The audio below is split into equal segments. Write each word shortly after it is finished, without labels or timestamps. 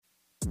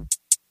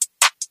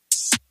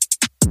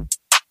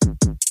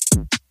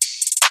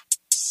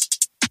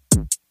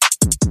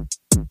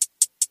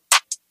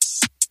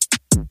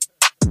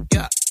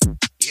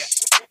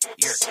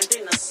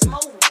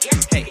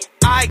Hey,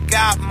 I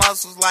got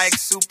muscles like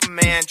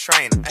Superman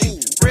trainer. Hey,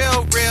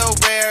 real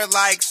rare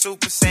like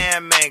Super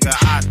Saiyan Mega.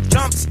 I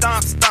jump,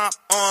 stomp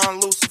on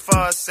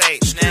Lucifer's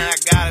Satan. Now I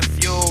got a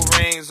few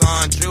rings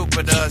on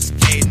Jupiter's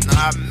skating.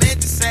 I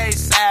meant to say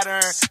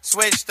Saturn,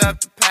 switched up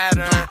the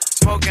pattern.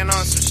 Smoking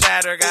on some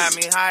shatter, got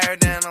me higher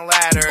than a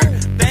ladder.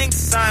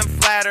 Thanks, I'm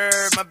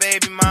flattered, my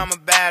baby mama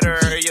batter.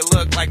 You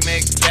look like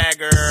Mick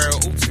Jagger,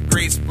 oops, a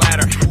grease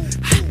splatter.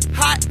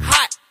 Hot,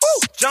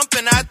 ooh,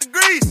 jumping out the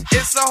grease.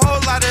 It's a whole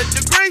lot of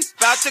degrees,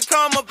 about to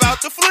come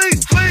about the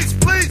fleece.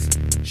 Please,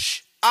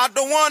 shh, I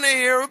don't wanna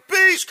hear a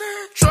beat.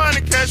 Trying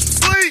to catch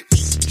some sleep,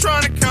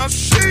 trying to count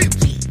some sheep.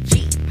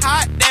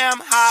 Hot damn,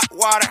 hot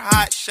water,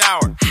 hot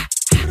shower.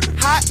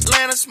 Hot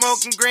Atlanta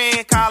smoking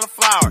green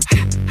cauliflower.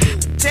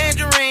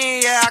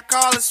 Tangerine, yeah, I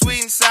call it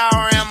sweet and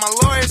sour. And my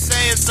lawyer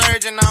say a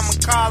surgeon, I'ma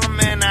call him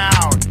in an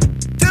hour.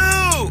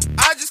 Dude,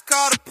 I just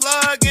called a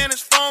plug and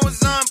his phone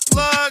was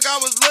unplugged. I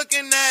was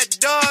looking at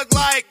Doug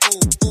like,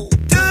 ooh.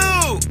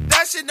 Dude,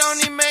 that shit don't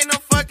even make no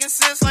fucking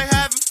sense. Like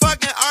having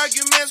fucking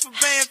arguments for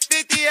paying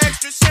 50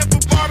 extra cents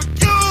for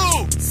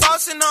barbecue.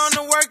 Saucing on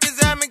the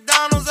workers at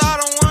McDonald's. I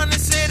don't wanna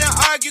sit and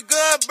argue.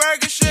 Good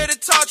burger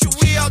should've taught you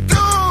we all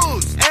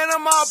dudes. And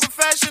I'm all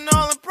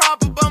professional and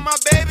proper, but my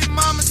baby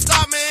mama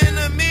stopped me in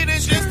the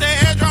meetings just to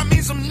airdrop me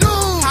some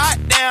news. Hot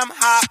damn,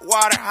 hot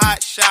water,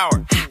 hot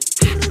shower.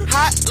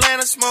 Hot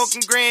Atlanta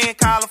smoking green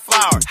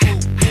cauliflower.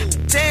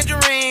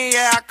 Tangerine,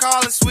 yeah, I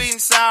call it sweet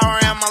and sour.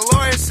 And my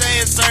lawyer say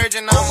a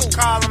surgeon, I'ma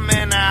call him in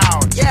an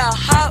hour. Yeah,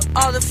 hot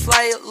on the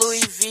flight,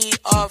 Louis V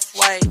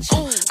off-white.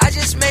 I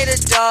just made a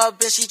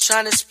dub and she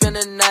tryna spend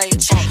the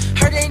night.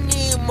 Heard they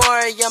need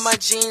more, yeah, my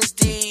jeans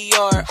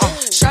Dior.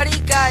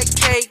 Shawty got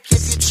cake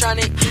if you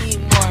tryna eat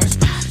more.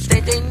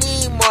 Think they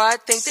need more, I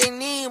think they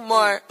need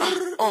more.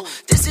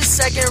 This is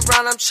second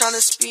round, I'm tryna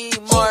speed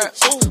more.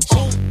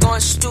 Going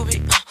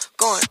stupid,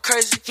 going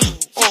crazy.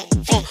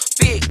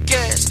 Big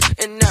gas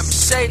in that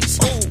Mercedes.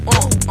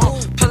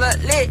 Pull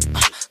up lit,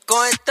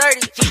 going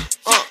 30.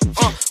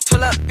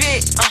 Pull up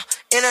big,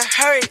 in a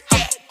hurry.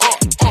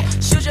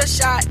 Shoot your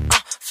shot,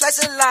 flex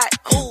a lot.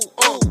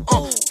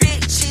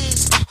 Big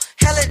cheese,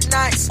 hella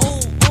nice.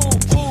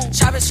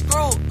 Chop and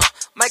screw,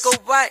 Michael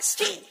Weiss.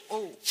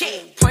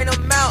 Point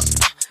them out,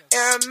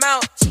 air them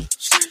out.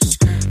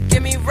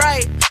 Get me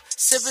right,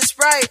 sippin'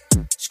 Sprite.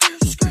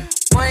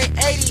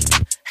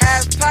 180,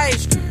 half pipe.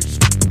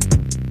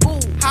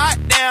 Hot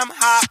damn,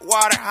 hot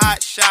water,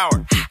 hot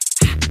shower.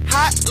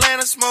 Hot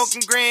Atlanta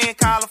smoking green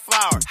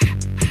cauliflower.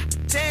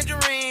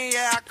 Tangerine,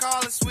 yeah, I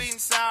call it sweet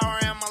and sour.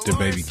 And my The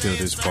baby killed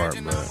this part,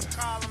 bro.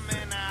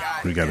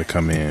 We gotta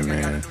come in,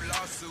 man.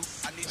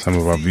 Some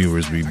of our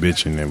viewers be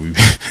bitching that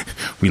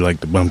we like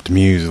to bump the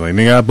music. Like,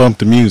 nigga, I bump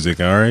the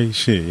music, alright?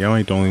 Shit, y'all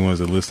ain't the only ones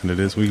that listen to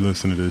this. We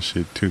listen to this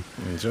shit, too.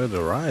 Enjoy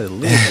the ride a little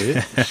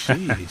bit.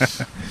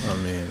 Jeez. I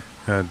mean,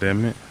 God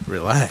damn it.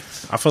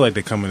 relax. I feel like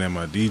they're coming at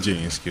my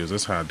DJing skills.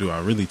 That's how I do. I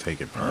really take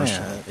it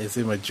personal. Man, is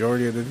the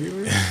majority of the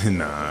viewers?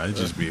 Nah, it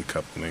just be a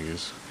couple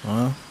niggas.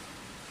 Well,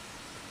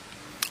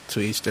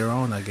 to each their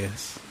own, I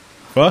guess.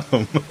 Fuck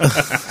them.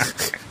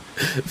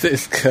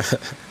 This guy.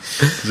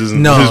 Just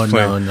No. We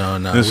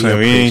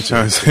ain't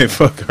trying to say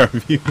fuck our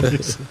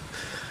viewers.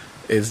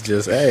 It's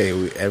just, hey,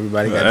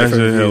 everybody got That's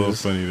different just hella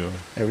views. funny, though.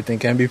 Everything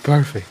can be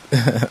perfect.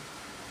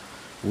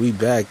 We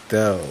back,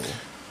 though.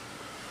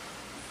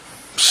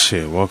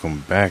 Shit, welcome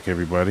back,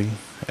 everybody.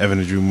 Evan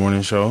and Drew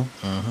Morning Show.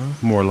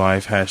 More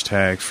life,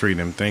 hashtag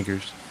freedom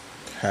thinkers.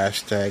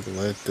 Hashtag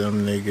let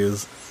them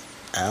niggas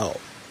out.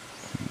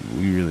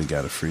 We really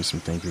gotta free some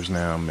thinkers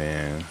now,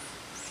 man.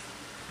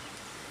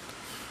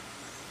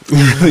 We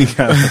really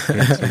gotta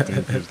free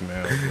some thinkers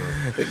now,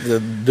 bro.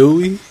 Do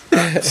we?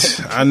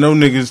 I know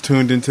niggas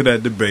tuned into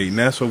that debate, and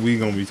that's what we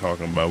gonna be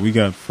talking about. We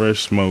got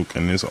fresh smoke,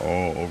 and it's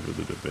all over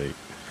the debate.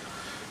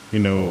 You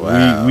know,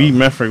 Wow. we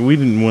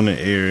didn't want to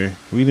air.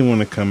 We didn't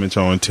want to come at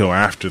y'all until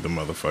after the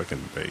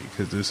motherfucking debate,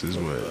 because this is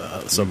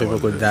what So we people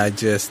wanted could to-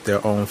 digest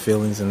their own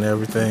feelings and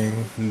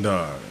everything.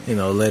 Nah, You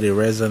know, let it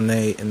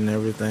resonate and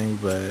everything.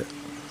 But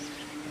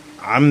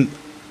I'm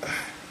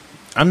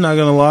not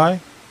gonna lie.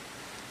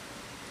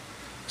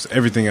 It's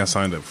everything I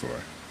signed up for.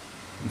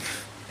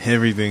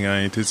 Everything I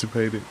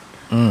anticipated.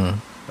 I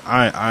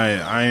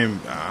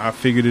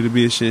figured it'd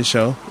be a shit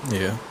show.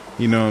 yeah,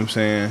 You know what I'm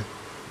saying?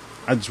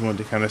 I just wanted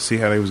to kind of see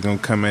how they was gonna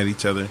come at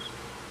each other.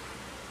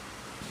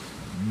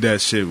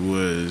 That shit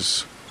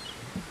was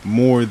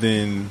more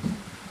than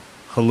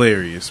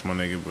hilarious, my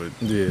nigga. But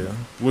yeah.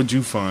 what'd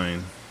you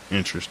find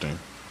interesting?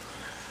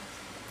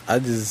 I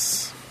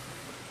just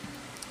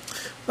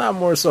not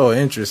more so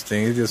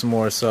interesting. It's just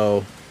more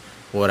so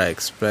what I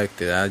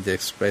expected. I just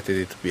expected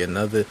it to be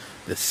the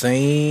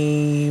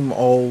same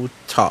old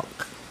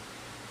talk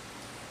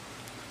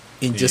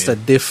in just Yeah. a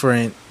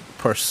different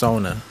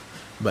persona,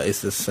 but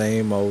it's the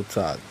same old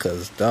talk.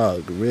 Cause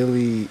dog,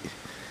 really,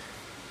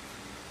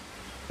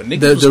 But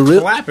niggas was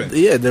real, clapping.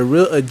 yeah, the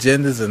real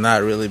agendas are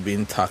not really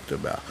being talked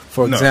about.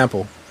 For No.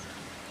 example,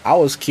 I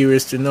was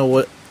curious to know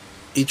what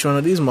each one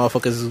of these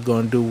motherfuckers is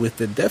going to do with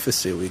the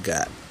deficit we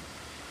got.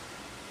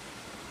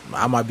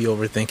 I might be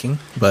overthinking,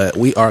 but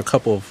we are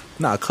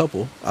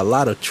a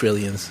lot of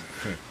trillions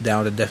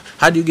down to debt.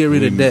 How do you get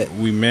rid of debt?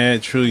 We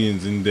mad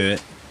trillions in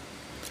debt.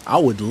 I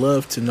would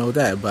love to know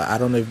that, but I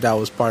don't know if that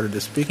was part of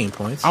the speaking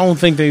points. I don't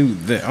think they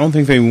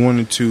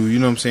wanted to. You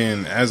know what I'm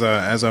saying? As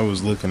I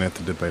was looking at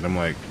the debate, I'm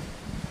like,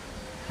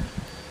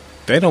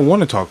 they don't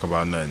want to talk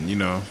about nothing, you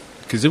know,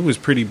 because it was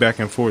pretty back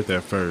and forth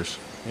at first,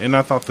 and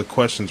I thought the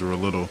questions were a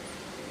little.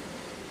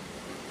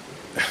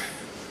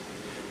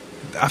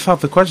 I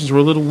thought the questions were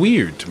a little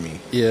weird to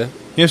me. Yeah. You know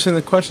what I'm saying?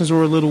 The questions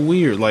were a little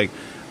weird. Like,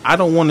 I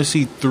don't want to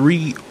see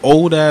 3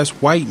 old-ass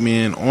white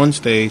men on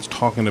stage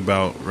talking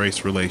about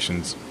race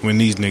relations when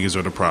these niggas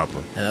are the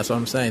problem. And that's what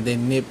I'm saying. They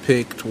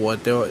nitpicked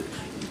what they were...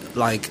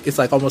 Like, it's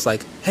like almost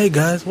like, hey,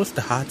 guys, what's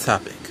the hot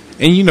topic?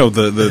 And, you know,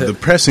 the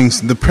pressing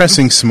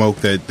smoke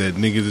that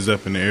niggas is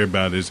up in the air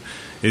about is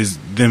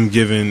them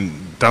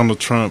giving Donald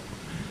Trump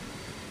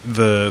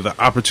the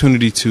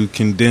opportunity to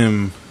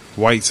condemn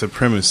white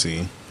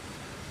supremacy.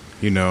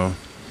 You know,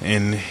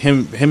 and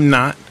him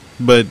not,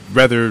 but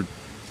rather,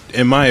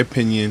 in my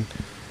opinion,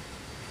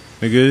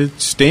 nigga,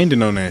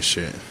 standing on that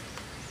shit.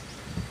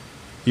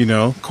 You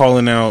know,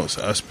 calling out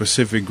a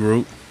specific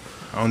group.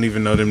 I don't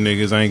even know them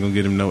niggas. I ain't gonna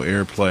get them no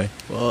airplay.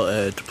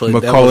 Well, to play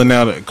but calling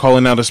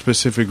out a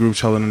specific group,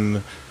 telling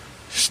them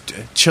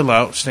to chill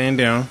out, stand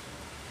down.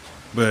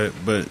 But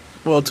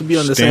well, to be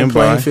on the same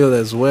playing field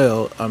as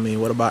well. I mean,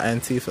 what about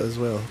Antifa as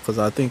well? Because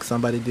I think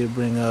somebody did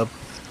bring up.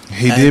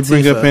 He did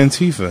bring up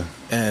Antifa.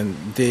 And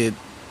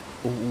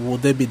will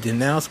they be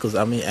denounced? Because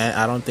I mean,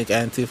 I don't think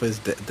Antifa is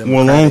Democratic.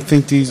 Well, I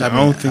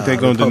don't think they're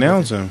gonna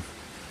denounce him,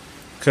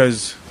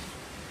 because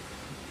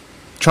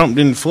Trump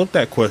didn't flip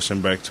that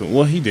question back to him.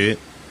 Well, he did,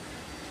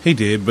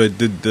 but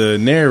the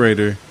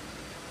narrator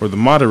or the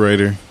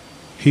moderator,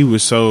 he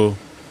was so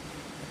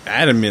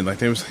adamant, like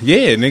they was,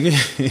 yeah,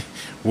 nigga,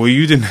 will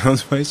you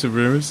denounce white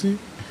supremacy?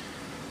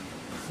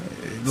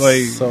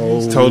 Like, so,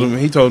 he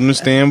told him to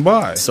stand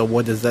by. So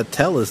what does that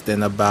tell us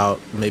then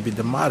about maybe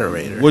the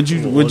moderator? What'd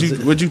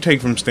you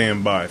take from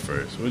stand by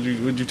first? What'd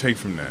you take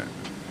from that?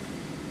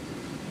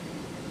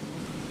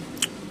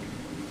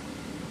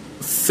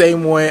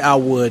 Same way I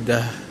would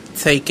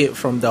take it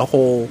from the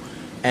whole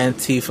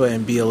Antifa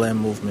and BLM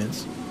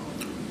movements.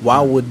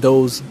 Why would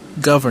those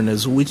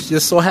governors, which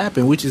just so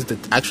happen, which is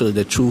actually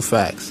the true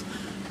facts,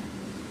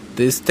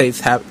 these states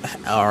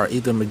are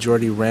either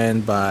majority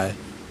ran by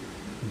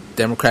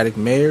Democratic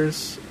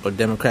mayors or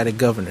Democratic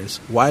governors.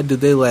 Why do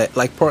they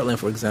like Portland,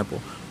 for example,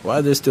 why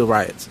are there still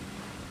riots?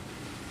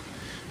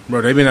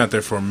 Bro, they've been out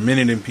there for a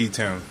minute in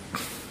P-Town.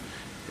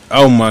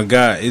 Oh my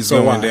God, it's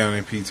going down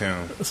in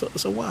P-Town.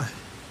 So why?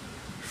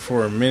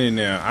 For a minute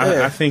now.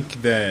 I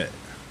think that...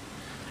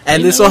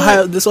 And this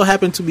will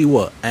happen to be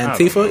what?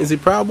 Antifa? Is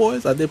it Proud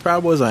Boys? Are they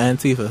Proud Boys or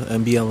Antifa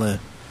and BLM?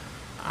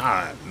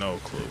 I have no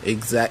clue.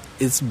 It's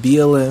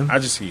BLM. I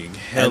just see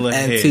hella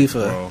Antifa. Heads,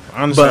 bro.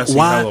 Honestly, I see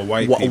hella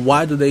white people.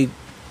 Why do they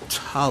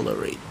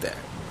tolerate that?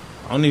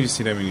 I don't even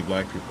see that many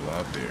black people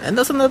out there. And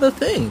that's another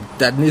thing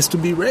that needs to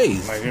be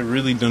raised. Like, it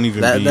really don't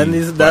even be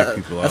black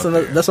people out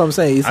there. That's what I'm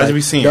saying. It's I just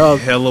be seeing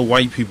hella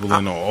white people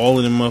in all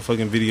of them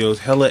motherfucking videos.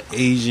 Hella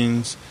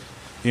Asians.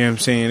 You know what I'm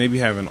saying? They be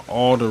having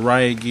all the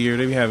riot gear.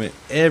 They be having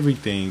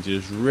everything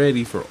just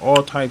ready for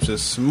all types of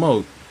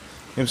smoke. You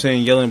know what I'm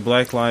saying? Yelling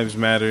Black Lives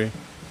Matter.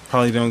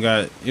 Probably don't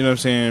got, you know what I'm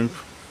saying?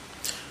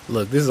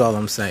 Look, this is all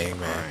I'm saying,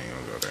 man. I ain't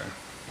gonna go there.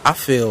 I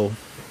feel,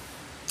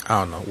 I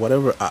don't know,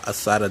 whatever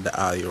side of the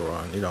aisle you're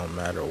on, it don't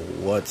matter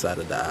what side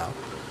of the aisle.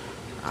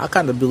 I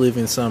kind of believe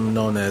in something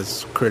known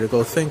as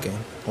critical thinking,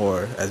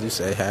 or as you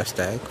say,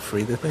 hashtag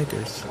free the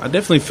thinkers. I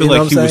definitely feel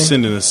like he was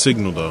sending a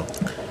signal, though.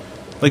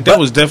 Like, that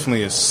was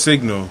definitely a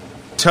signal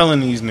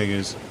telling these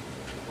niggas,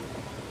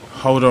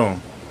 hold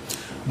on.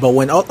 But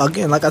when,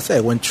 again, like I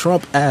said, when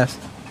Trump asked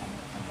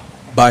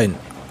Biden,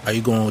 are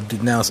you going to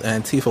denounce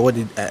Antifa? What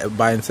did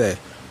Biden say?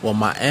 Well,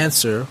 my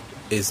answer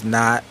is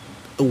not,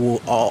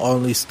 will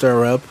only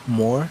stir up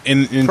more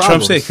And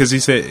Trump said, because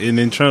he said, and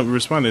then Trump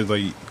responded,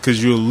 like,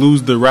 because you'll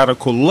lose the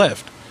radical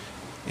left,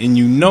 and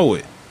you know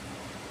it.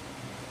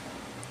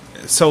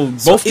 So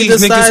both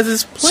these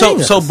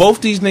niggas, so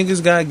both these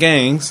niggas got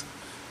gangs.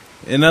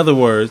 In other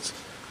words,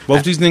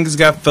 both these niggas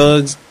got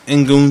thugs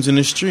and goons in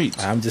the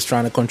streets. I'm just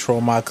trying to control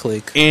my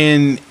clique.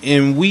 And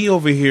we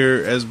over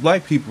here as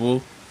black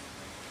people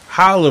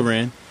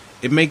hollering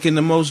and making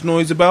the most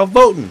noise about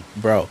voting.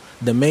 Bro,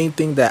 the main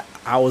thing that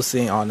I was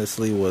seeing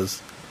honestly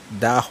was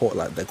that whole,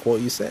 like the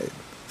quote you said,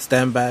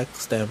 stand back,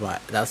 stand by.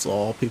 That's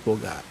all people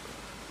got.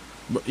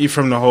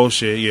 From the whole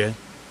shit, yeah.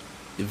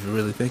 If you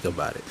really think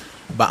about it.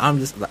 But I'm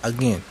just,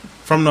 again,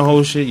 from the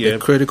whole shit, yeah. The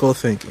critical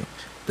thinking.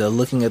 They're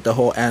looking at the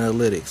whole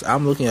analytics.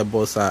 I'm looking at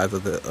both sides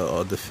of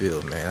the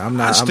field, man. I'm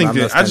not.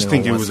 I just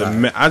think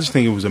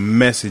it was a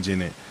message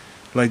in it.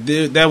 Like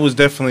that was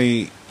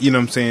definitely, you know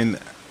what I'm saying.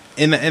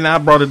 And I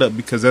brought it up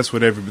because that's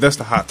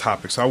the hot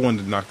topic. So I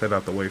wanted to knock that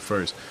out the way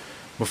first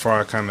before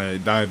I kind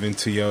of dive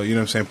into you know what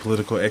I'm saying,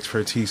 political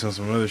expertise on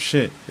some other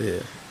shit.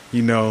 Yeah.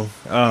 You know,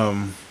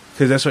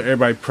 because that's what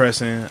everybody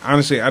pressing.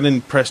 Honestly, I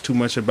didn't press too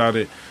much about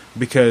it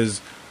because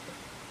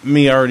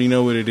me, I already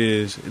know what it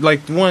is.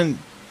 Like, one,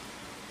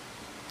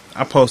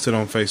 I posted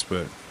on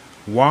Facebook.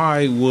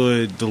 Why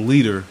would the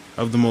leader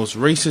of the most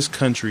racist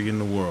country in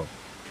the world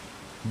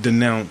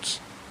denounce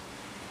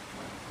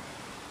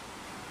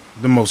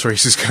the most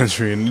racist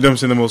country, and you know what I'm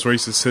saying, the most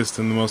racist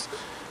system,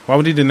 why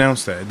would he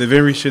denounce that? The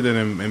very shit that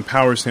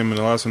empowers him and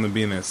allows him to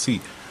be in that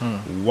seat.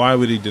 Why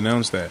would he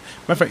denounce that?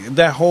 Matter of fact,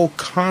 that whole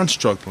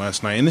construct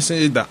last night, and this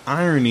is the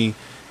irony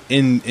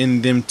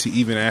in them to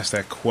even ask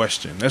that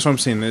question. That's what I'm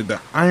saying.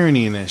 The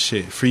irony in that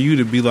shit. For you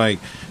to be like,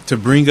 to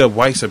bring up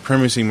white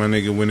supremacy, my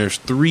nigga, when there's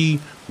 3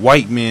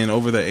 white men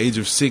over the age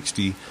of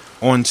 60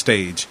 on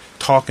stage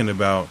talking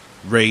about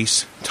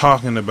race,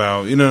 talking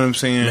about, you know what I'm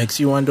saying?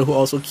 Makes you wonder who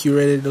also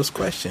curated those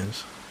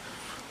questions.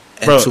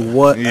 And Bro, to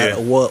what, yeah.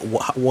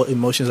 what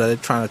emotions are they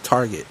trying to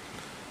target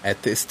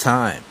at this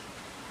time?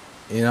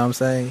 You know what I'm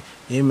saying?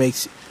 It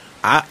makes,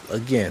 I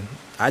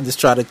just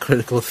try to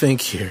critical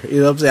think here. You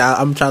know what I'm saying?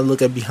 I'm trying to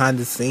look at behind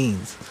the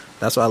scenes.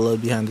 That's why I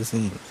love behind the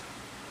scenes.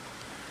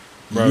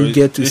 Bro, you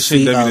get to this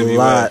see shit a WWF.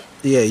 lot.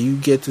 Yeah, you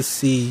get to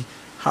see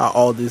how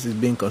all this is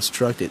being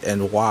constructed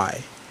and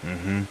why.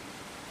 Mm-hmm.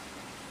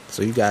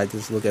 So you gotta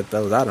just look at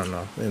those. I don't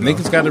know. You know?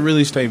 Niggas got to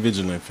really stay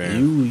vigilant, fam.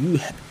 You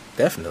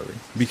definitely.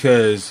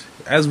 Because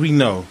as we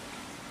know,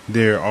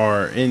 there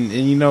are, and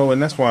you know,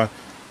 and that's why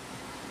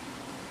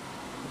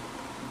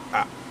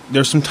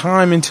there's some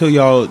time until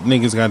y'all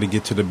niggas got to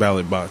get to the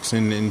ballot box,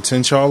 and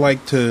since y'all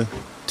like to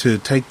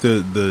take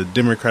the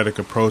democratic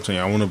approach and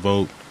y'all want to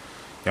vote,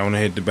 y'all want to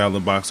hit the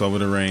ballot box over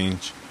the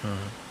range,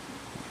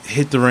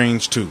 hit the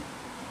range too.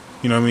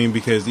 You know what I mean?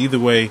 Because either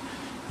way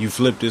you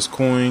flip this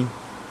coin,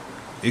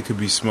 it could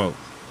be smoke,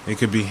 it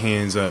could be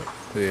hands up.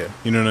 Yeah.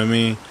 You know what I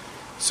mean?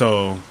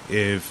 So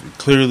if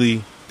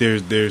clearly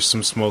there's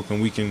some smoke,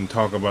 and we can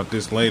talk about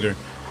this later,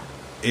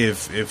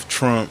 if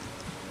Trump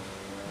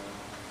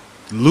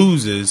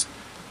loses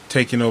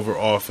taking over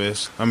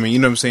office, I mean, you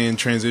know what I'm saying,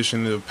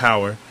 transition to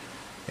power,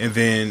 and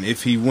then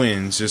if he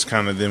wins, just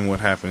kind of then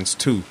what happens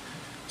too.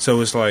 So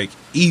it's like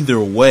either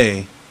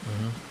way,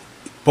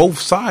 both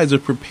sides are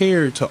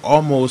prepared to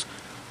almost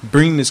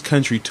bring this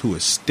country to a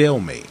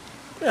stalemate.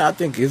 Yeah, I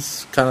think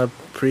it's kind of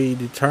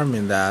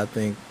predetermined that I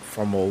think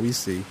from what we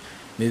see,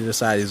 neither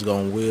side is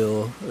going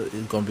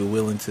to be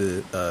willing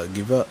to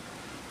give up.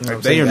 You know what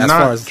I'm They saying? are As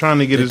not far as trying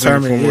to get us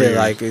in determined, 4 yeah, years.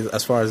 like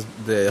as far as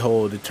the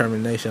whole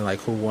determination, like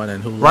who won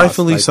and who lost.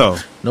 Rightfully like, so.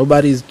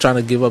 Nobody's trying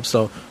to give up.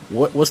 So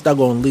what's that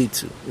going to lead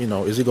to? You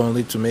know, is it going to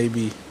lead to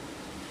maybe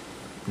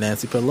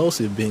Nancy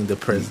Pelosi being the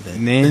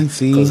president?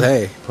 Nancy 'Cause,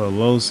 hey,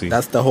 Pelosi.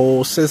 that's the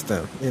whole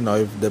system. You know,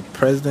 if the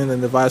president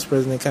and the vice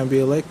president can't be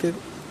elected,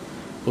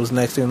 who's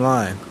next in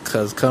line?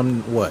 Because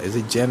come, what, is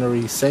it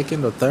January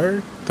 2nd or 3rd?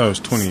 I thought it was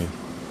 20th.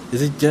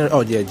 Is it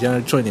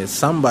January 20th?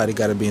 Somebody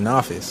got to be in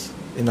office.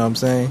 You know what I'm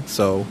saying?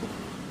 So,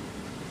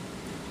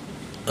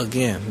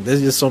 again,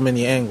 there's just so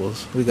many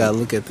angles we got to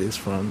look at this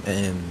from,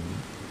 and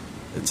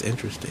it's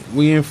interesting.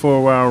 We in for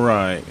a wild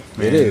ride,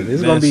 man. It is.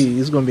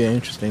 It's gonna be an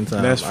interesting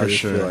time. That's I for just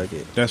sure. feel like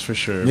it. That's for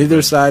sure. Neither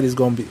But- side is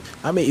going to be.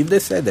 I mean, if they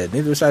said that,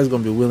 neither side is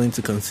going to be willing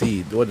to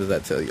concede. What does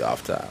that tell you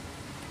off top?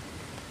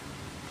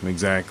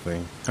 Exactly.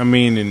 I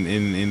mean,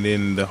 and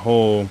then the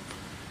whole,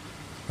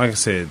 like I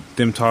said,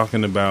 them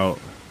talking about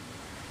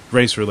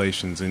race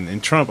relations,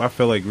 and Trump, I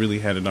feel like really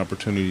had an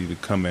opportunity to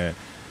come at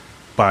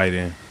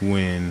Biden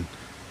when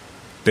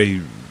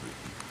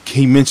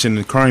he mentioned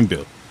the crime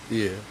bill.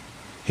 Yeah.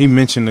 He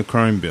mentioned the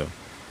crime bill,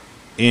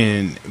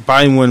 and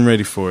Biden wasn't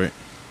ready for it.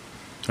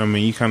 I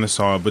mean, you kind of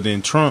saw it, but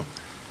then Trump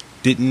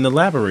didn't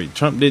elaborate.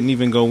 Trump didn't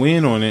even go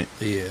in on it.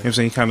 Yeah. You know what I'm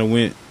saying? He kind of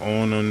went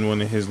on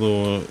one of his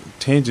little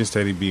tangents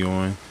that he be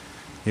on.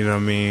 You know what I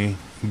mean?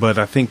 But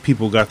I think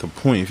people got the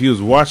point. If he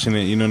was watching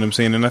it, you know what I'm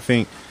saying? And I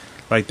think,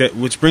 like that,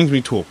 which brings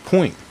me to a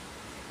point.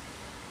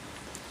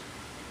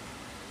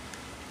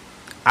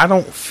 I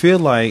don't feel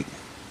like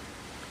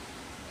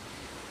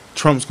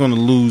Trump's going to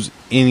lose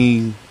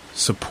any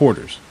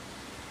supporters.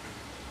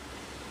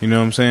 You know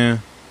what I'm saying?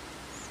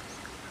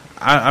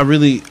 I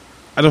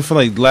don't feel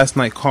like last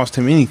night cost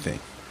him anything.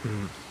 You know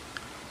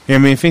what I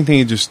mean? If anything,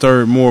 it just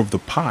stirred more of the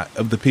pot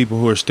of the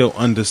people who are still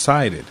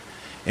undecided.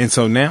 And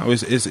so now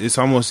it's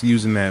almost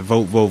using that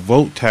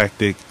vote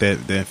tactic,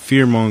 that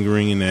fear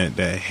mongering and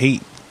that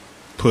hate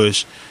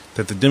push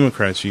that the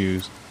Democrats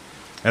use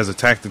as a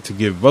tactic to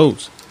get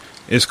votes.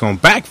 It's gonna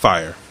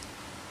backfire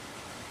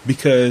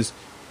because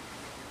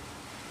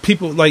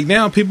people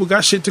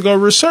got shit to go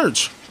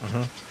research,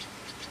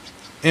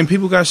 and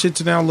people got shit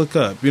to now look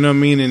up. You know what I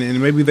mean?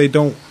 And maybe they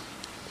don't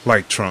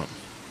like Trump,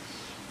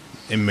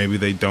 and maybe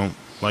they don't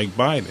like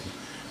Biden,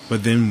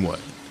 but then what?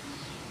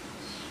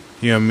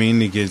 You know what I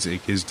mean? It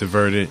gets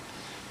diverted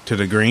to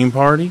the Green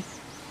Party. You know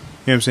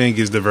what I'm saying? It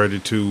gets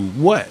diverted to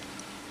what?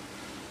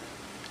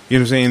 You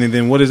know what I'm saying? And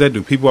then what does that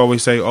do? People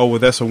always say, oh, well,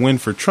 that's a win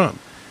for Trump.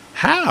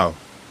 How?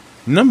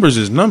 Numbers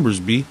is numbers,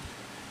 B.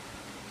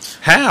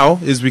 How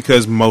is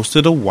because most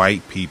of the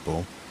white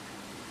people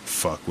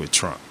fuck with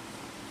Trump.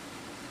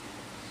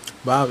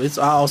 Bob,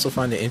 I also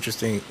find it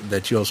interesting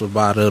that you also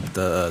brought up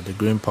the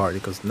Green Party,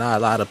 because not a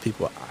lot of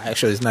people,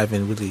 actually it's not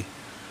even really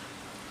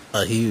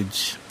a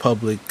huge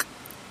public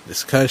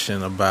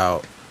discussion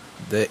about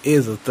there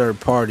is a third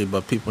party,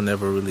 but people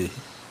never really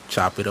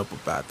chop it up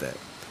about that.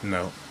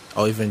 No.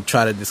 Or even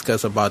try to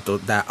discuss about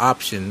that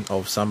option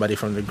of somebody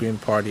from the Green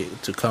Party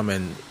to come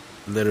and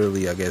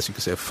literally, I guess you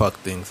could say, fuck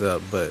things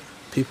up. But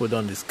people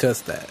don't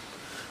discuss that.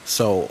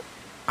 So,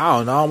 I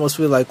don't know. I almost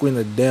feel like we're in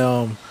a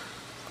damn,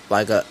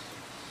 like a,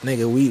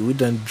 nigga, we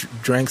done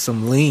drank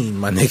some lean,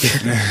 my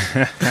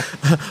nigga.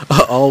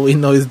 All we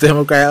know is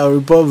Democrat or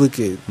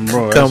Republican.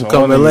 Bro,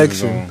 come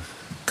election.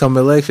 Come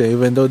election,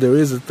 even though there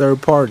is a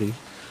third party.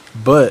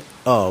 But,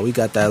 we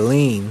got that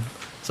lean.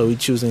 So we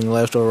choosing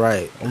left or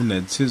right. On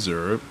that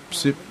scissor,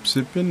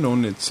 sipping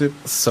on that sip.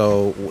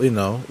 So, you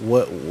know,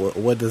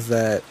 what does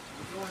that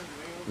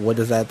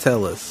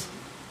tell us?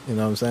 You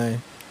know what I'm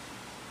saying?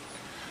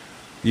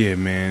 Yeah,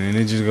 man, and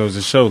it just goes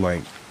to show,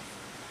 like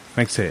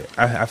I said,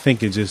 I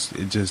think it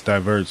just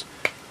diverts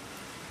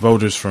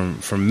voters from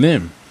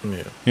them. Yeah. You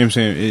know what I'm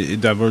saying?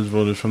 It diverts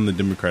voters from the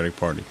Democratic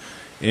Party.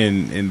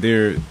 And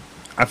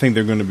I think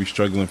they're going to be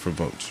struggling for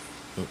votes.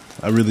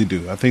 I really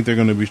do. I think they're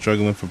going to be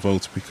struggling for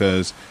votes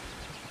because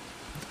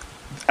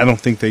I don't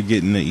think they're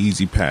getting the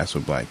easy pass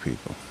with black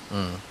people.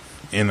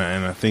 And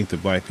I think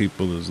that black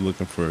people is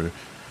looking for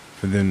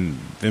them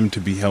to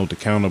be held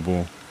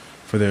accountable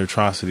for their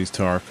atrocities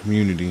to our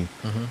community.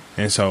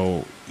 And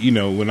so, you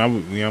know, when I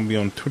be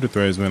on Twitter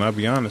threads, man, I'll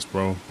be honest,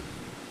 bro.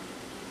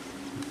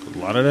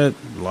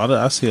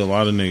 I see a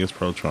lot of niggas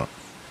pro Trump.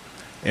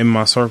 In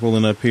my circle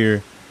and up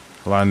here,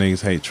 a lot of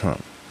niggas hate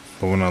Trump.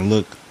 But when I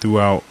look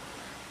throughout,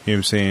 you know what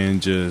I'm saying,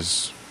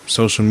 just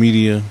social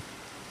media,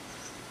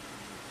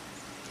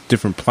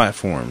 different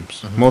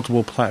platforms,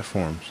 multiple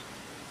platforms,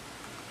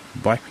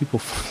 black people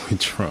fuck with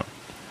Trump.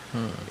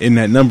 And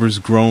that number's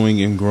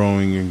growing and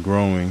growing and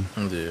growing.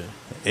 Yeah.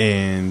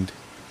 And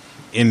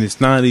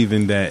it's not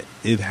even that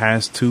it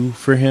has to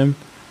for him,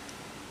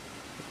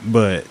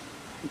 but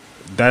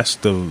that's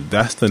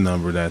the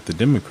number that the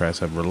Democrats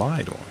have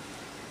relied on.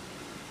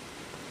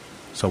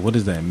 So what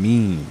does that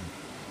mean?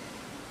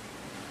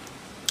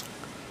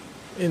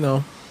 You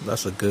know,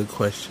 that's a good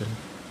question.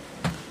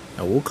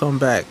 And we'll come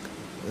back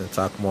and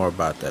talk more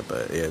about that.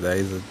 But yeah, that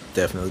is a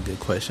definitely good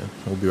question.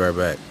 We'll be right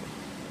back.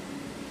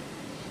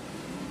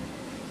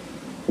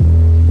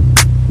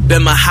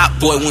 Been my hot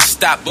boy, won't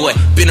stop boy.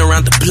 Been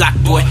around the block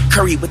boy,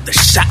 Curry with the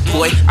shot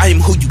boy. I am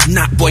who you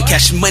not boy,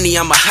 cash money,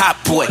 I'm a hot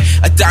boy.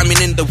 A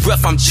diamond in the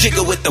rough, I'm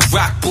Jigga with the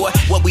rock boy.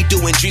 What we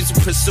doing, dreams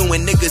we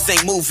pursuing, niggas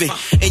ain't moving.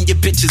 In your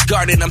bitch's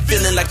garden, I'm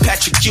feeling like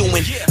Patrick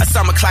Ewing. I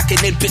saw my clock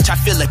and then bitch, I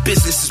feel like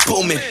business is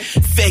booming.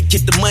 Fed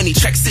get the money,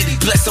 Track City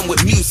bless them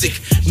with music.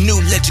 New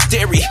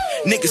legendary,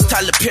 niggas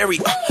Tyler Perry.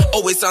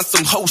 Always on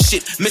some whole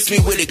shit, miss me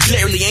with it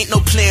clearly. Ain't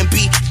no plan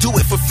B, do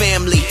it for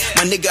family.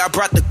 My nigga, I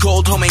brought the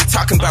gold home, ain't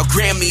talking about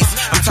Grammys.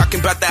 I'm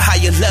talking about that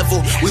higher level.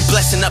 We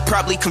blessing up,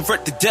 probably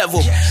convert the devil.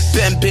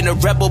 Been a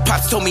rebel,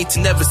 Pops told me to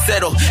never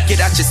settle.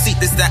 Get out your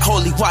seat, this that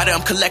holy water,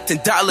 I'm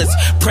collecting dollars.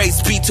 Praise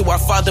be to our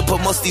Father,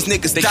 but most these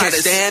niggas they can't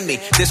stand me.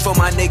 This for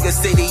my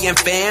niggas, city and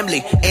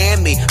family.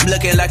 And me, I'm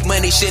looking like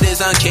money, shit is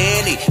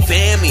uncanny.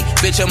 Fan me,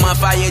 bitch, I'm on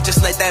fire,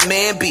 just let that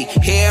man be.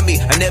 Hear me,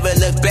 I never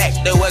look back,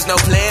 there was no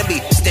plan B.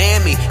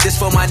 Stand me,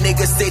 this for my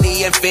niggas,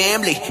 city and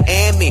family.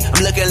 And me,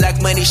 I'm looking like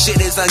money,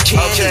 shit is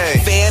uncanny.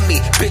 Fan me,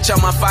 bitch,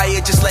 I'm on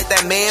fire, just let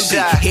that man be.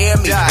 Hear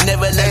me, I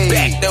never look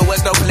back, there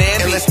was no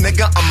plan B. Illest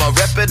nigga, I'ma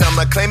rep it,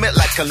 I'ma claim it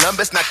like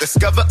Columbus. Not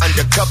discover,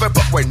 undercover,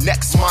 but we're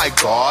next, my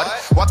God.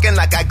 Walking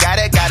like I got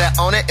it, gotta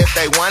own it. If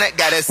they want it,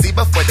 gotta see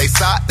before they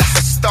saw it. That's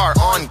a star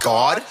on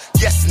God.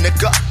 Yes,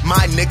 nigga,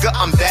 my nigga,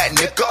 I'm that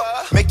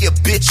nigga. Make your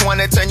bitch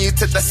wanna turn you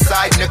to the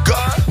side,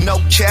 nigga. No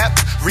cap,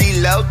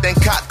 reload, then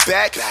cock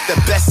back. The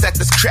best at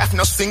this craft,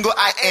 no single,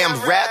 I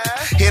am rap.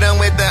 Hit 'em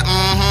with the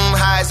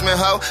Heisman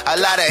ho. A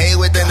lot of hate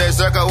within their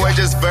circle, we're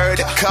just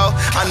vertical.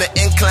 On the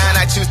incline,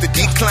 I choose to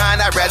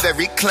decline, I'd rather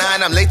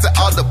recline. I'm late to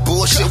all the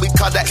bullshit, we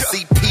call that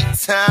CP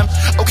time.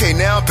 Okay,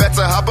 now I'm about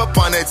to hop up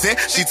on a 10.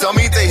 She told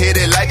me to hit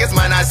it like it's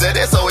mine, I said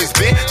it's always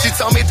been. She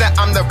told me that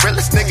I'm the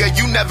realest nigga,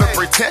 you never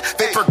pretend.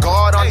 Vapor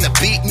God on the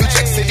beat, New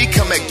Jack City,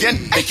 come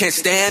again. They can't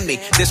stand me,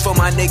 this for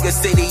my niggas,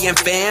 city and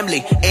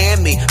family.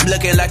 And me, I'm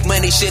looking like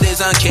money, shit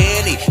is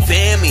uncanny.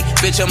 Fan me,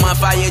 bitch, I'm on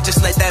fire,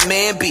 just let that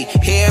man be.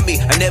 Hear me,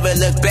 I never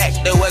look back,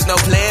 there was no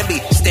plan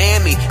B.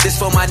 Stand me, this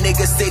for my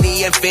niggas,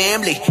 city and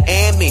family.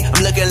 And me,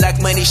 I'm looking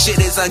like money, shit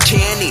is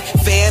uncanny.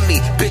 Fan me,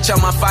 bitch,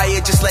 I'm on fire,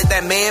 just let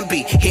that man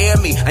be. Hear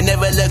me, I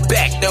never look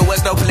back, there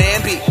was no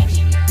plan B.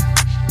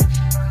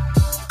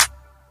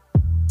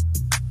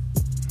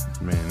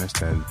 Man, that's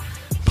that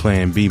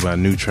Plan B by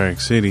New Track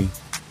City.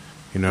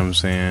 You know what I'm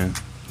saying?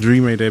 Dre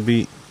made that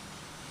beat.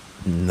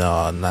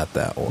 No, not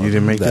that one. You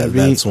didn't make that beat?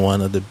 That's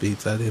one of the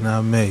beats I did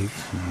not make.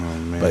 Oh,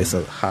 man. But it's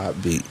a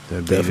hot beat.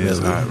 That beat is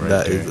hot right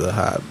that there. is a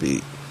hot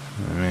beat.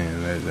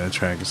 Man, that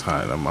track is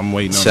hot. I'm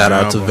waiting on Shout the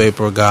out to album.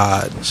 Vapor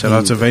God. Shout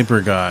out to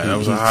Vapor God. That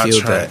was a hot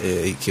killed track. That.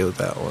 Yeah, he killed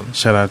that one.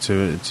 Shout out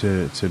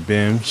to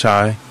Bim,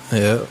 Shy.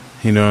 Yeah.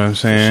 You know what I'm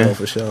saying?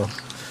 For sure.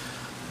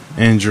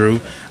 And Drew,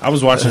 I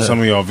was watching some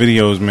of y'all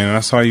videos, man. And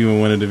I saw you in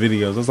one of the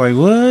videos. I was like,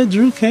 "What?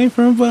 Drew came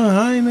from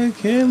behind the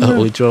camera."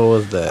 Which one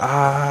was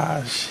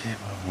that? Shit.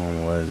 What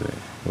one was it?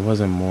 It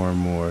wasn't More and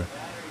More.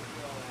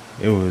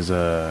 It was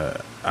I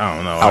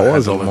don't know. I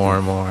was on More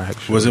and More.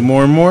 Actually, was it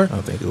More and More?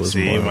 I think it was.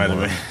 See, More it might and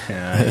More.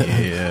 have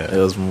been. Yeah, It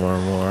was More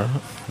and More.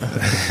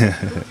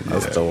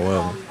 That's the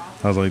one.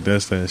 I was like,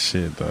 that's that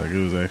shit, dog. It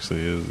was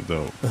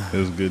dope. It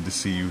was good to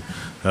see you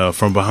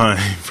from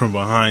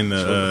behind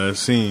the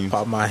scene.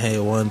 Pop my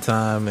head one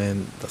time,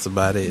 and that's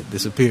about it.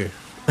 Disappear.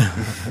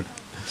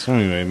 So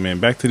anyway, man,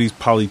 back to these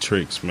poly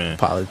tricks, man.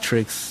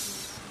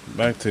 Politics.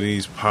 Back to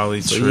these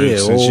poly So, tricks.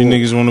 yeah, Since you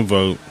niggas want to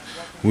vote,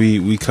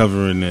 we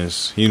covering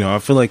this. You know, I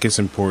feel like it's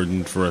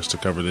important for us to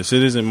cover this.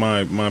 It isn't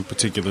my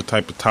particular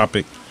type of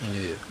topic,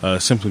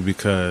 simply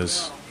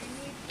because,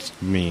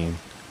 I mean,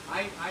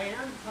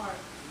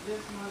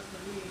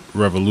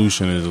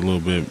 revolution is a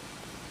little bit.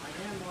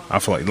 I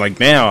feel like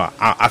now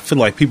I feel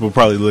like people are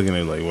probably looking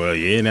at it like, well,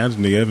 yeah, now this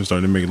nigga Evan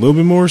starting to make a little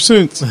bit more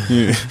sense.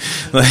 Yeah.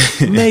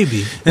 Like,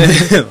 Maybe.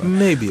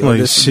 like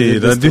this,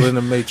 shit, this I do. still in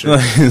the matrix.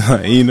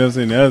 Like, you know what I'm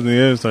saying? Now this nigga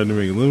Evan starting to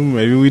make a little.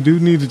 Maybe we do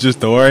need to just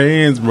throw our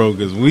hands, bro,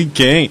 because we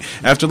can't.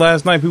 After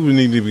last night, people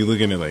need to be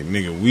looking at like,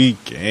 nigga, we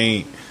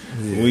can't.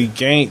 Yeah. We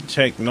can't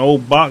check no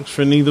box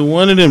for neither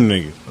one of them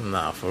niggas.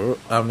 Nah, for real.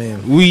 I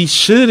mean, We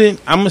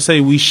shouldn't. I'm gonna say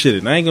we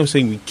shouldn't. I ain't gonna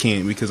say we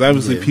can't because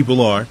obviously Yeah.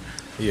 people are.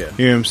 yeah.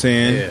 You know what I'm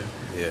saying?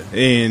 Yeah.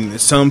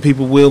 And some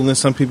people will and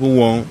some people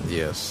won't.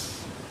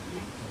 Yes.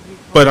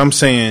 But I'm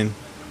saying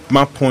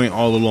my point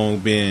all along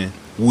been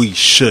we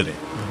shouldn't.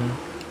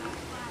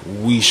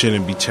 We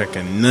shouldn't be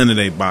checking none of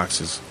their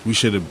boxes. We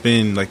should have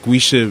been like we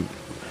should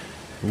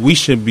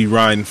be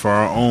riding for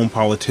our own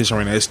politician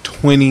right now. It's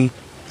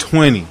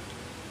 2020.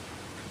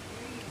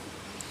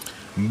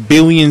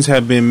 Billions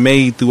have been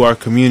made through our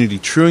community.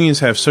 Trillions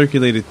have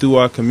circulated through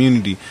our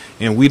community,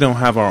 and we don't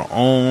have our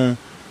own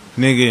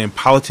nigga in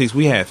politics.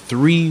 We had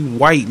 3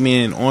 white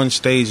men on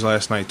stage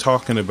last night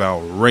talking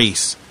about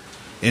race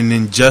and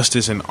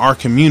injustice in our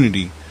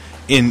community.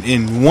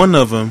 In one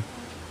of them,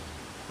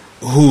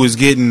 who is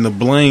getting the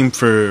blame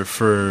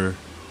for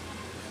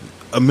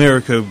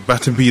America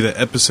about to be the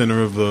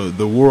epicenter of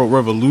the world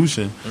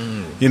revolution.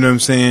 You know what I'm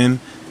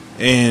saying?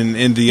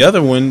 And the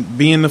other one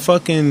being the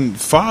fucking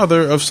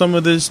father of some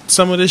of this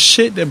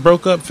shit that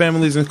broke up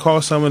families and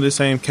caused some of the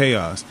same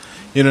chaos.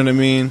 You know what I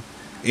mean?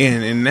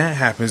 And that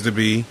happens to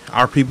be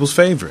our people's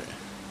favorite,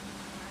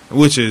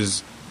 which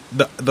is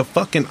the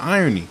fucking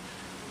irony.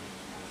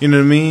 You know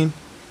what I mean?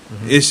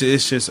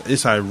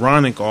 It's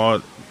ironic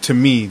all to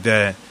me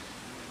that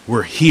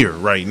we're here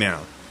right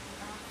now.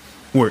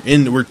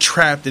 We're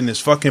trapped in this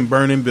fucking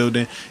burning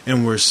building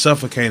and we're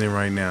suffocating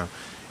right now.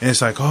 And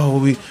it's like, oh,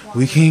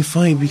 we can't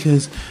fight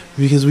because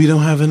we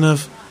don't have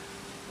enough.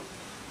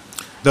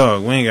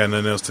 Dog, we ain't got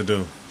nothing else to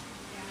do.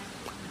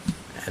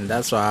 And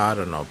that's why, I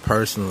don't know,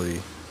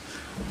 personally,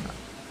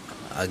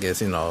 I guess,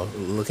 you know,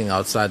 looking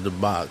outside the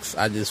box,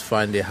 I just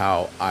find it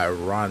how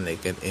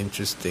ironic and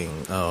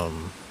interesting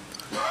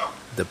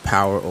the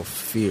power of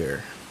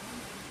fear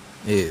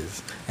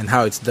is. And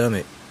how it's done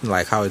it,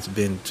 like how it's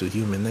been to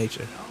human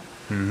nature.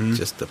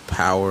 Just the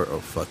power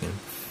of fucking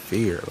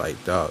fear.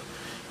 Like, dog.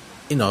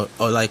 You know,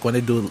 or like when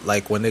they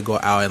go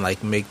out and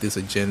like make these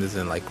agendas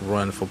and like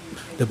run for,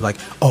 they're like,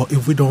 oh,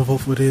 if we don't vote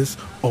for this,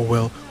 oh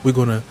well, we're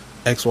gonna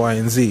X, Y,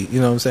 and Z. You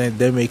know what I'm saying?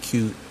 They make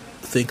you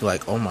think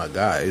like, oh my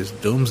God, it's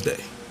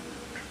doomsday.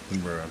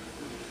 Bruh.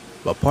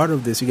 But part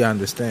of this you gotta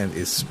understand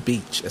is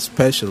speech,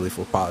 especially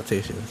for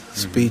politicians.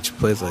 Speech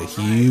plays a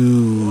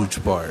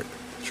huge part.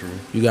 True.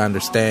 You gotta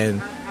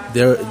understand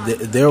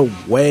their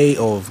way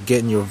of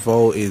getting your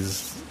vote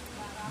is,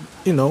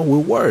 you know,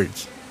 with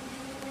words.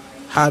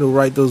 How to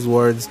write those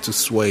words to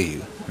sway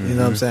you. You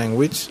know what I'm saying?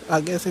 Which, I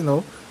guess, you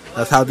know,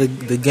 that's how the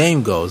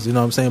game goes. You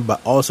know what I'm saying?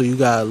 But also, you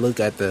got to look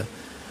at that's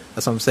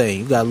what I'm saying.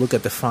 You got to look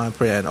at the fine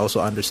print and also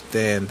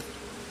understand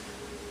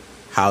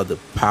how the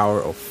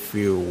power of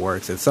fear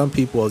works. And some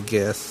people, I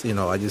guess, you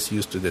know, are just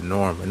used to the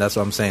norm. And that's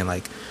what I'm saying.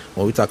 Like,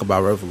 when we talk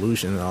about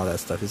revolution and all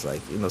that stuff, it's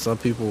like, you know, some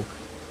people,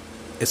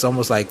 it's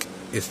almost like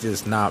it's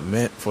just not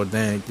meant for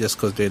them just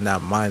because they're in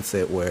that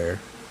mindset where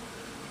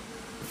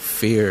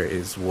fear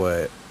is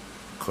what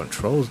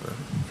controls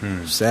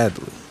them,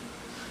 sadly.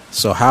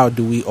 So how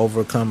do we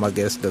overcome, I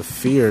guess, the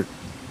fear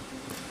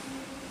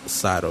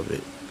side of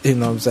it? You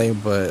know what I'm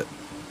saying?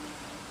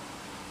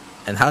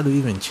 And how do we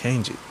even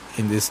change it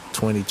in this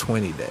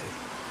 2020 day?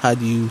 How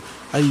do you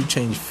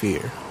change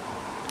fear?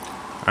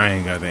 I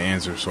ain't got the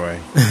answer, Sway.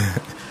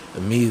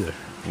 Me either.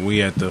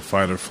 We at the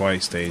fight or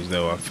flight stage,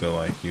 though. I feel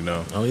like, you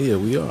know. Oh yeah,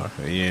 we are.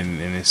 And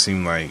it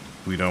seemed like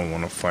we don't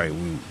want to fight.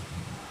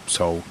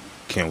 So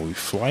can we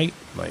flight?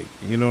 Like,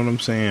 you know what I'm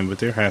saying? But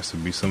there has to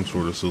be some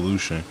sort of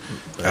solution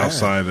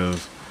outside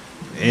of,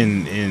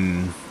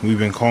 and we've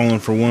been calling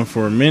for one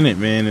for a minute,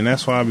 man. And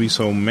that's why I be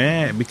so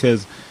mad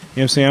because, you know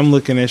what I'm saying? I'm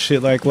looking at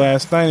shit like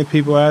last night and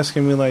people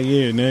asking me like,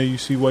 yeah, now you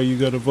see why you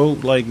got to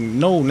vote? Like,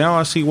 no, now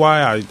I see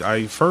why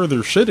I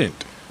further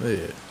shouldn't.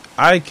 Yeah.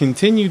 I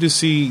continue to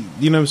see,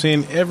 you know what I'm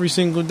saying, every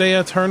single day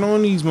I turn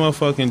on these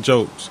motherfucking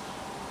jokes.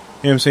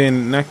 You know what I'm saying?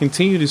 And I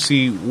continue to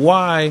see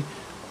why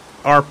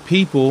our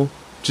people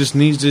just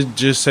needs to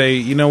just say,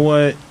 you know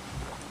what?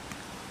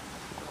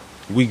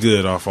 We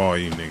good off all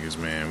you niggas,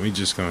 man. We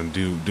just gonna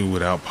do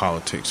without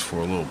politics for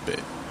a little bit.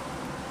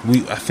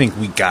 I think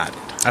we got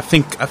it. I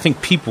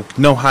think people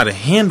know how to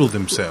handle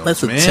themselves.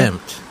 Let's man.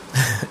 attempt.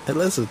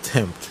 Let's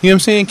attempt. You know what I'm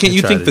saying? Can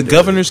you think the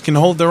governors can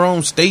hold their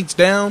own states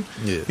down?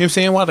 Yeah. You know what I'm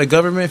saying? While the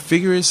government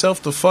figure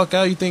itself the fuck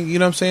out, you think, you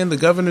know what I'm saying, the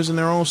governors in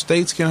their own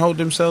states can hold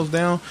themselves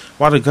down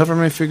while the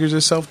government figures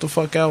itself the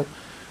fuck out?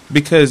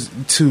 Because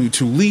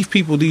to leave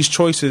people these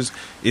choices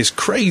is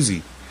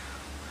crazy.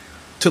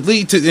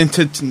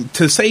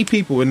 To say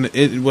people,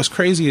 and what's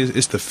crazy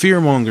is the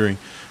fear mongering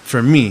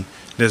for me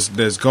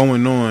that's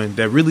going on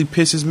that really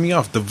pisses me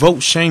off. The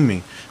vote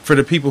shaming for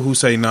the people who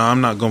say, "Nah,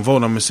 I'm not gonna vote.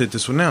 I'm gonna sit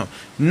this one out."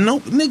 No,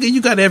 nigga,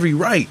 you got every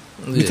right.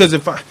 Yeah. Because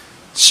if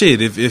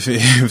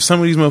some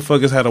of these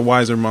motherfuckers had a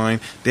wiser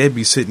mind, they'd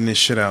be sitting this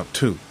shit out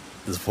too.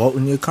 Just vote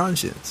in your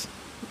conscience.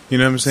 You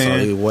know what I'm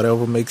saying? So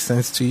whatever makes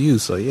sense to you.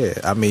 So yeah,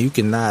 I mean, you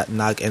cannot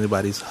knock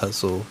anybody's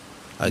hustle.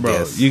 I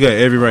guess you got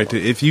every right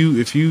to. If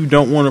you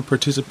don't want to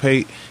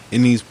participate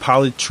in these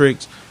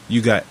politics,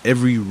 you got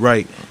every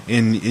right.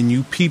 And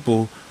you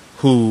people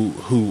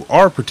who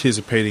are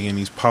participating in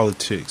these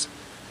politics,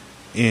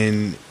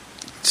 and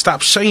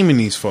stop shaming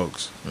these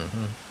folks.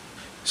 Mm-hmm.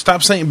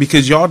 Stop saying,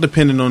 because y'all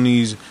depending on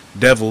these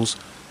devils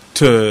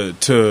to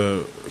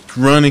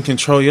run and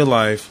control your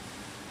life.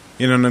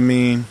 You know what I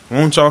mean?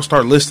 Why don't y'all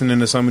start listening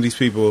to some of these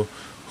people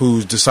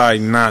who's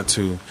deciding not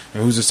to,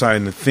 and who's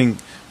deciding to think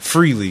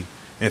freely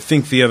and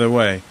think the other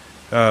way?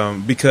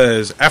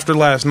 Because after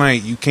last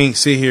night, you can't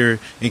sit here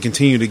and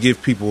continue to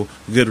give people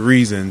good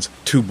reasons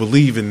to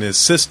believe in this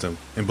system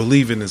and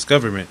believe in this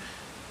government.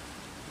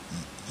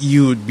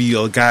 You would be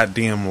a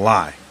goddamn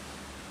lie.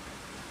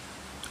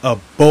 A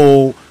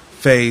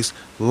bold-faced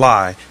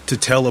lie to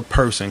tell a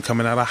person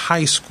coming out of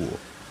high school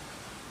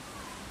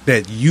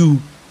that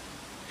you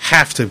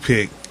have to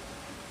pick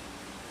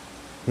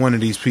one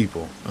of these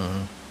people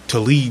to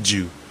lead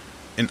you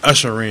and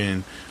usher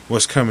in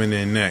what's coming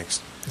in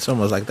next. It's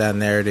almost like that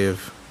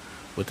narrative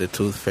with the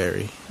tooth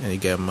fairy, and you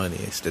get money.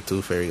 It's the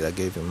tooth fairy that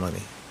gave you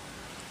money,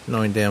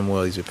 knowing damn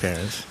well it's your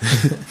parents.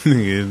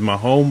 It's my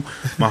whole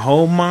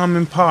mom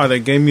and pa that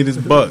gave me this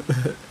buck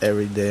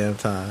every damn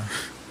time.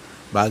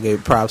 But I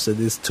gave props to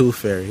this tooth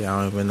fairy.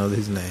 I don't even know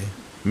his name,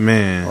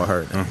 man, or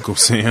her name. Uncle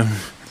Sam.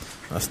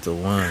 That's the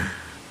one.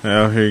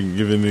 Out here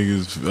giving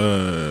niggas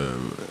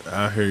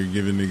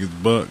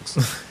bucks.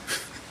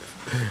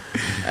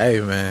 Hey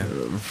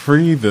man,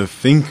 free the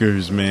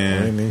thinkers,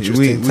 man.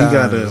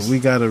 We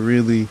gotta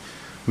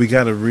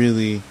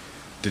really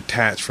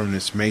detach from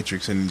this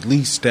matrix and at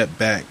least step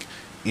back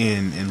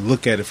and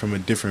look at it from a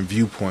different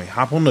viewpoint.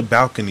 Hop on the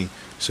balcony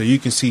so you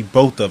can see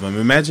both of them.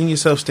 Imagine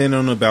yourself standing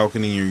on the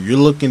balcony and you're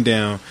looking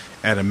down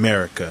at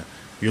America.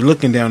 You're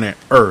looking down at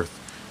Earth.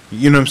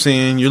 You know what I'm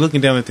saying? You're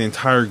looking down at the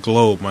entire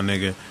globe, my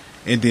nigga.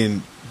 And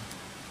then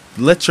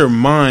let your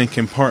mind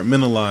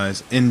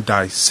compartmentalize and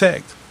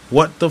dissect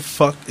what the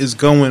fuck is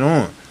going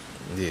on.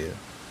 Yeah. You know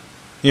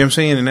what I'm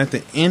saying? And at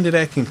the end of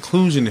that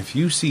conclusion, if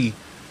you see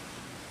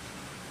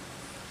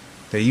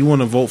that you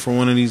want to vote for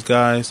one of these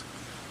guys,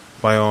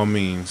 by all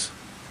means,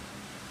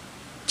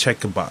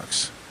 check a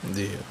box.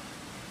 Yeah.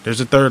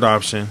 There's a third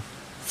option.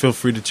 Feel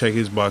free to check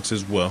his box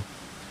as well.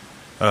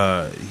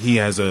 He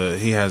has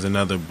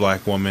another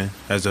black woman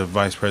as a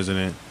vice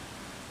president.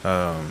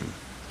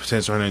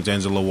 Potential her name's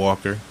Angela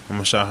Walker. I'm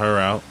gonna shout her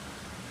out.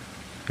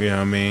 You know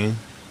what I mean?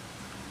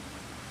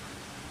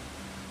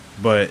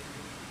 But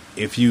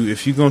if you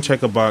gonna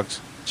check a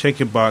box, check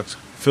your box.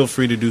 Feel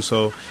free to do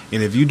so.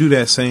 And if you do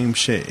that same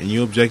shit and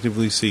you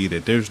objectively see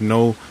that there's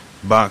no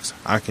box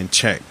I can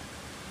check,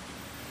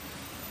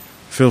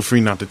 feel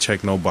free not to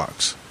check no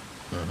box.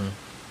 Mm-hmm.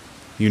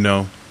 You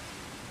know,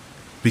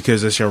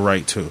 because it's your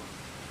right to.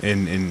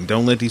 And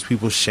don't let these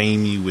people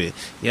shame you with,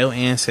 your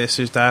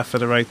ancestors died for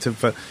the right to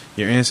vote.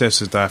 Your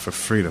ancestors died for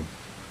freedom.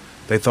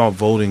 They thought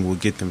voting would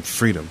get them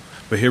freedom.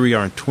 But here we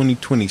are in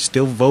 2020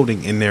 still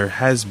voting, and there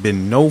has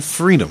been no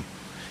freedom.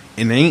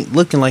 And it ain't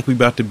looking like we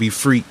about to be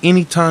free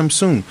anytime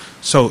soon.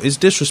 So it's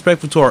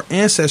disrespectful to our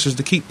ancestors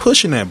to keep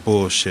pushing that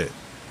bullshit.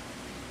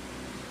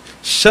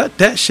 Shut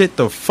that shit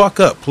the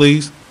fuck up,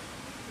 please.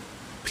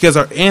 Because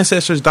our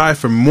ancestors died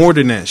for more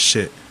than that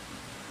shit.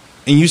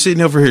 And you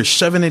sitting over here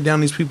shoving it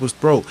down these people's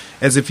throat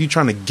as if you're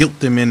trying to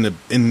guilt them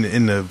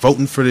into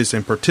voting for this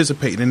and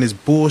participating in this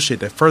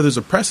bullshit that further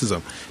oppresses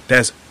them.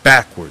 That's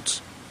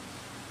backwards.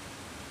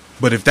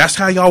 But if that's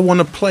how y'all want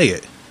to play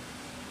it,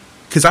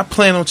 because I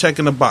plan on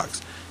checking the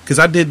box, because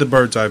I did the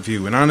bird's eye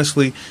view, and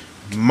honestly,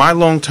 my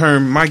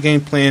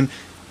game plan,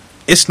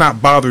 it's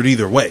not bothered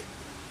either way.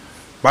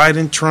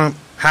 Biden, Trump,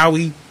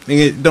 Howie,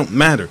 it don't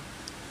matter.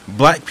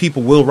 Black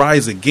people will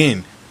rise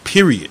again,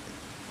 period.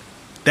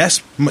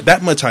 That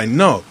much I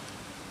know.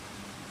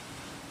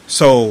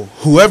 So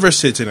whoever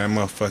sits in that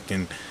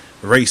motherfucking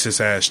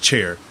racist ass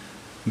chair,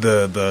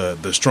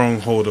 the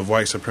stronghold of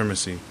white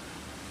supremacy,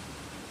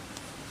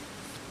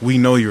 we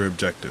know your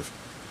objective.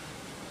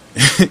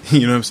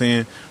 You know what I'm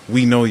saying?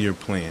 We know your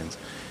plans.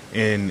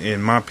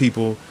 And my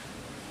people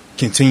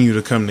continue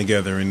to come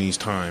together in these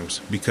times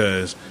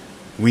because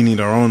we need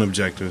our own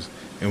objectives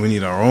and we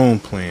need our own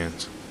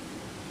plans.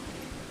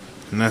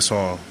 And that's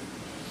all.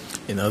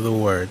 In other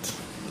words,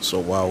 so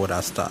why would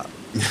I stop?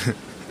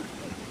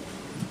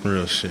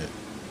 Real shit.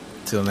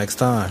 Till next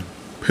time.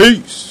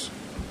 Peace.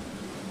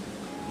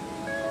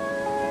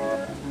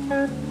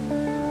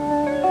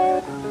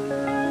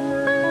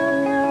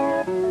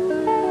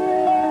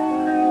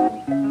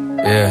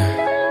 Yeah,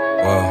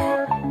 whoa.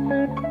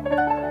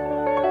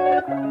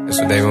 That's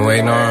what they've been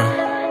waiting on.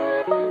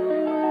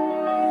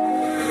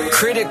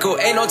 Critical,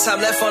 ain't no time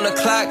left on the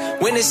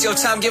clock. When it's your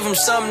time, give them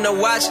something to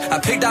watch. I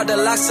picked out the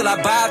locks till I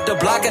buy up the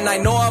block. And I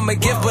know I'm a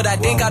gift, but I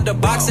think out the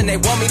box and they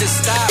want me to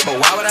stop. But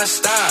why would I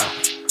stop?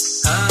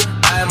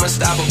 I am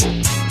unstoppable.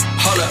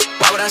 Hold up,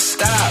 why would I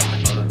stop?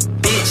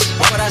 Bitch,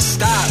 why would I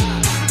stop?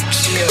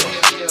 Chill.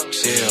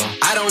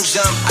 I don't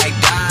jump, I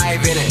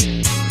dive in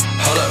it.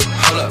 Hold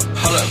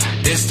up.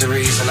 This the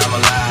reason I'm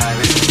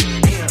alive.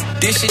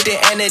 This shit the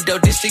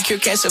antidote, this the cure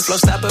cancer flow.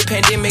 Stop a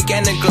pandemic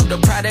and the globe. The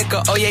product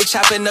of Oye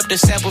chopping up the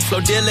sample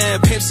flow.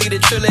 Dylan, Pimp C the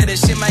triller.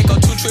 This shit might go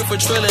 2 trip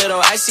for triller though.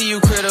 I see you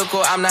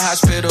critical, I'm not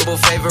hospitable.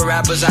 Favorite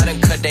rappers, I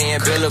done cut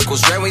their umbilicals.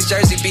 Red Wings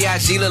jersey,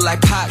 B.I.G. look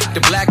like Pop. The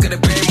black of the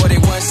berry, more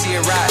they want to see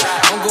it ride.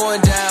 I'm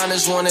going down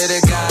as one of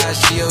the guys.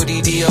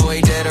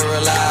 G-O-D-D-O-A, dead or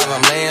alive.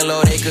 I'm laying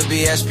low, they could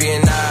be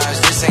espionage.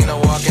 This ain't no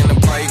walk in the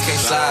park, you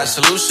can't slide.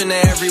 Solution to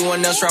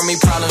everyone else around me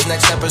problems.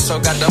 Next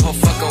episode, got the whole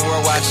fucking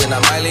world watching. I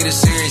might lead a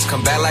series,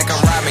 come back like I'm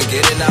rhyming,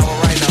 get it now or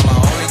right now, my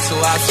only 2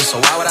 options, so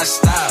why would I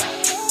stop?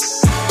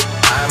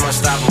 I am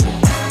unstoppable.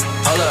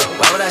 Hold up,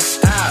 why would I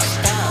stop?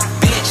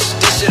 Bitch,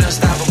 this shit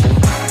unstoppable.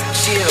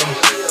 Chill.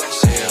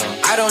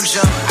 I don't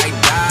jump, I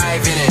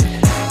dive in it.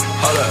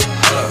 Hold up.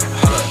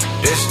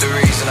 This the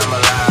reason I'm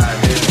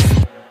alive, yeah.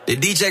 The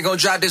DJ gon'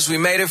 drop this, we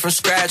made it from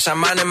scratch. I'm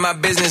minding my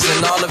business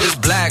and all of it's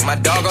black. My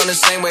dog on the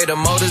same way, the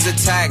motors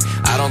attack.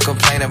 I don't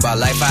complain about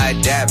life, I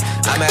adapt.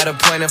 I'm at a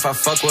point if I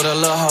fuck with a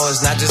little hoe,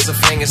 it's not just a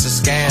fling, it's a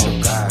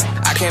scandal.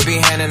 I can't be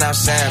handing out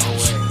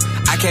samples.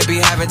 I can't be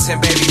having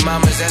 10 baby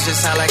mamas, that just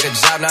sound like a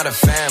job, not a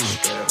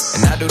family.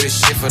 And I do this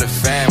shit for the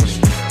family.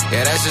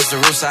 Yeah, that's just the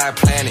roots I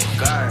planted.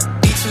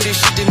 E2, this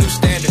shit the new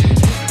standard.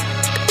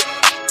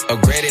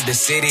 Upgraded the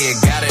city, it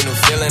got a new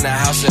feeling, the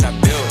house that I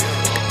built.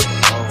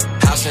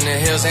 House in the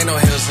hills, ain't no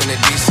hills in the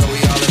D, so we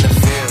all in the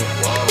field.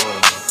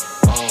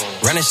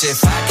 Running shit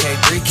 5K,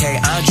 3K,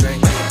 Andre.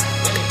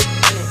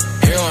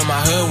 Hero in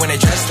my hood when they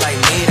dress like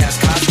me, that's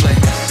cosplay.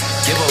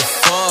 Give a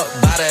fuck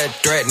by the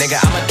threat, nigga,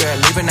 I'm a threat,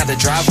 leaving out the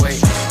driveway.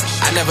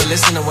 I never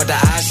listen to what the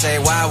eyes say,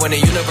 why when the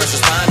universe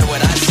respond to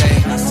what I say?